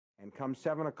And come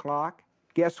 7 o'clock,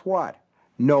 guess what?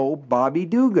 No Bobby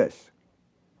Dugas.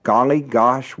 Golly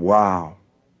gosh, wow.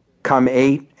 Come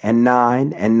 8 and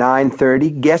 9 and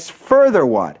 9:30, guess further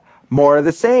what? More of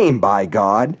the same, by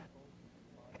God.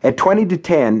 At 20 to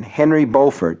 10, Henry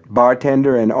Beaufort,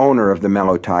 bartender and owner of the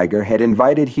Mellow Tiger, had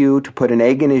invited Hugh to put an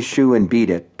egg in his shoe and beat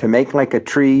it, to make like a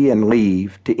tree and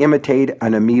leave, to imitate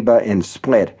an amoeba and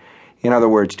split. In other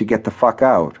words, to get the fuck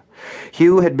out.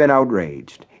 Hugh had been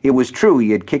outraged. It was true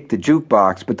he had kicked the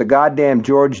jukebox, but the goddamn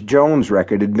George Jones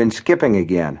record had been skipping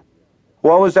again.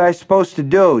 What was I supposed to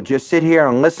do, just sit here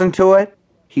and listen to it?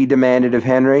 He demanded of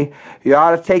Henry. You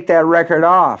ought to take that record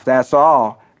off, that's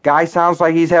all. Guy sounds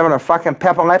like he's having a fucking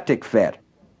epileptic fit.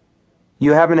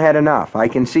 You haven't had enough, I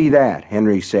can see that,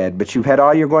 Henry said, but you've had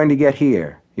all you're going to get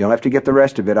here. You'll have to get the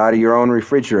rest of it out of your own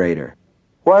refrigerator.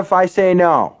 What if I say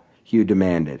no? Hugh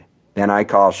demanded. Then I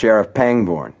call Sheriff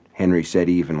Pangborn, Henry said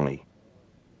evenly.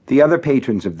 The other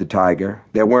patrons of the Tiger,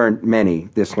 there weren't many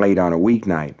this late on a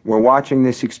weeknight, were watching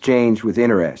this exchange with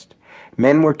interest.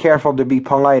 Men were careful to be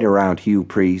polite around Hugh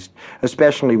Priest,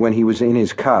 especially when he was in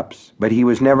his cups, but he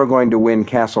was never going to win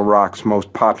Castle Rock's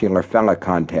most popular fella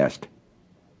contest.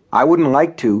 I wouldn't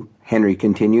like to, Henry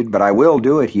continued, but I will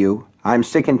do it, Hugh. I'm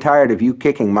sick and tired of you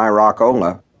kicking my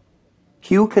rockola.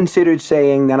 Hugh considered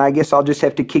saying, then I guess I'll just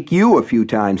have to kick you a few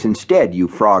times instead, you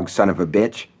frog son of a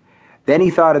bitch. Then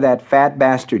he thought of that fat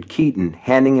bastard Keaton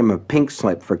handing him a pink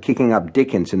slip for kicking up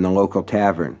Dickens in the local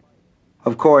tavern.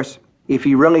 Of course, if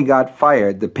he really got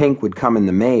fired, the pink would come in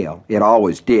the mail. It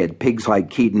always did. Pigs like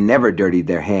Keaton never dirtied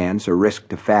their hands or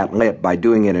risked a fat lip by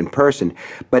doing it in person,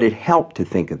 but it helped to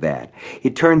think of that.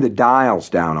 It turned the dials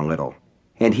down a little.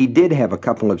 And he did have a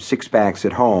couple of six-packs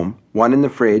at home, one in the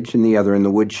fridge and the other in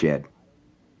the woodshed.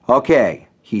 Okay,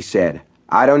 he said,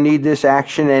 I don't need this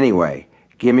action anyway.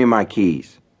 Give me my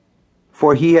keys.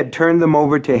 For he had turned them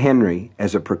over to Henry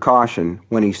as a precaution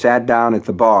when he sat down at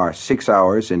the bar 6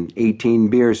 hours and 18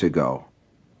 beers ago.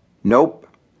 Nope.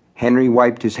 Henry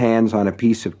wiped his hands on a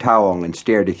piece of towel and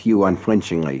stared at Hugh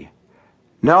unflinchingly.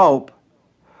 Nope.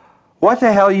 What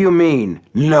the hell you mean,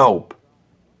 nope?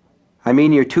 I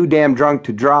mean you're too damn drunk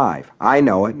to drive. I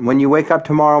know it. When you wake up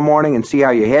tomorrow morning and see how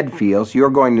your head feels,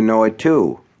 you're going to know it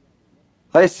too.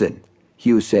 Listen,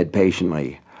 Hugh said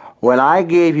patiently. When I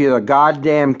gave you the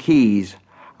goddamn keys,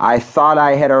 I thought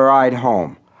I had a ride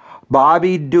home.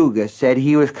 Bobby Dugas said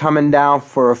he was coming down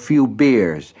for a few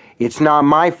beers. It's not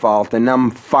my fault the numb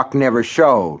fuck never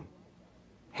showed.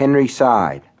 Henry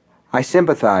sighed. I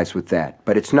sympathize with that,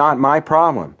 but it's not my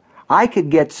problem. I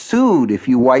could get sued if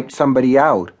you wiped somebody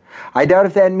out. I doubt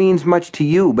if that means much to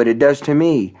you, but it does to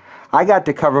me. I got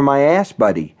to cover my ass,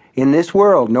 buddy. In this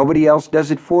world, nobody else does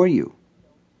it for you.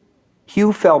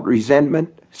 Hugh felt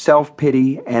resentment,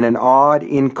 self-pity, and an odd,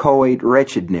 inchoate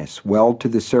wretchedness welled to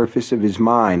the surface of his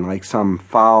mind like some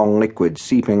foul liquid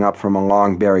seeping up from a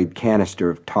long-buried canister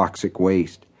of toxic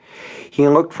waste. He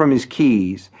looked from his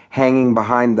keys, hanging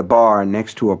behind the bar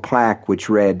next to a plaque which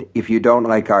read, If you don't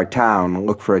like our town,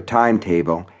 look for a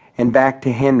timetable, and back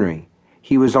to Henry.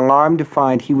 He was alarmed to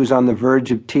find he was on the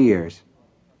verge of tears.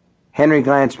 Henry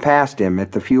glanced past him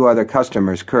at the few other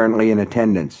customers currently in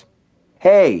attendance.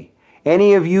 Hey!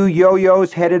 Any of you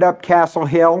yo-yos headed up Castle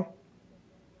Hill?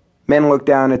 Men looked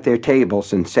down at their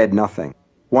tables and said nothing.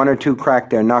 One or two cracked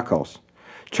their knuckles.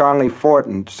 Charlie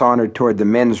Fortin sauntered toward the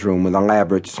men's room with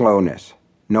elaborate slowness.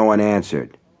 No one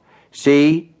answered.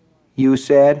 See? You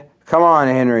said. Come on,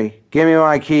 Henry. Give me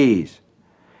my keys.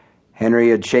 Henry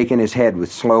had shaken his head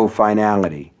with slow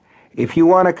finality. If you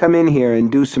want to come in here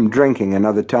and do some drinking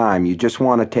another time, you just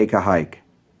want to take a hike.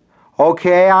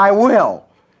 Okay, I will,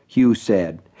 Hugh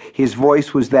said. His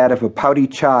voice was that of a pouty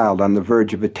child on the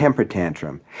verge of a temper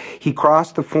tantrum. He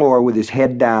crossed the floor with his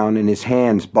head down and his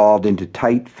hands balled into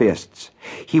tight fists.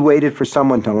 He waited for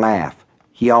someone to laugh.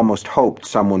 He almost hoped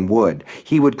someone would.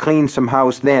 He would clean some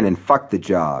house then and fuck the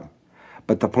job.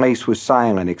 But the place was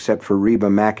silent except for Reba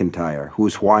McIntyre, who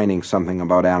was whining something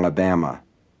about Alabama.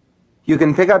 You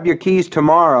can pick up your keys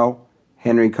tomorrow,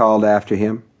 Henry called after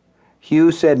him.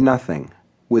 Hugh said nothing.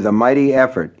 With a mighty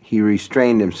effort, he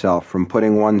restrained himself from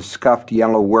putting one scuffed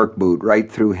yellow work boot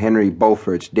right through Henry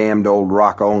Beaufort's damned old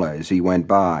rockola as he went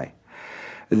by.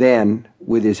 Then,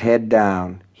 with his head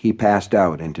down, he passed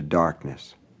out into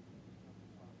darkness.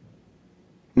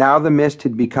 Now the mist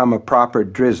had become a proper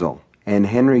drizzle, and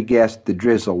Henry guessed the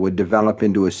drizzle would develop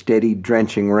into a steady,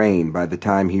 drenching rain by the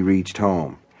time he reached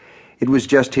home. It was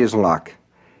just his luck.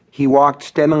 He walked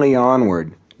steadily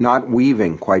onward, not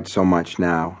weaving quite so much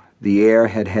now. The air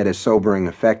had had a sobering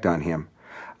effect on him,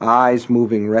 eyes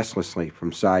moving restlessly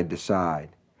from side to side.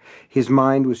 His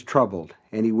mind was troubled,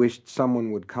 and he wished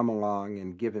someone would come along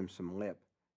and give him some lip.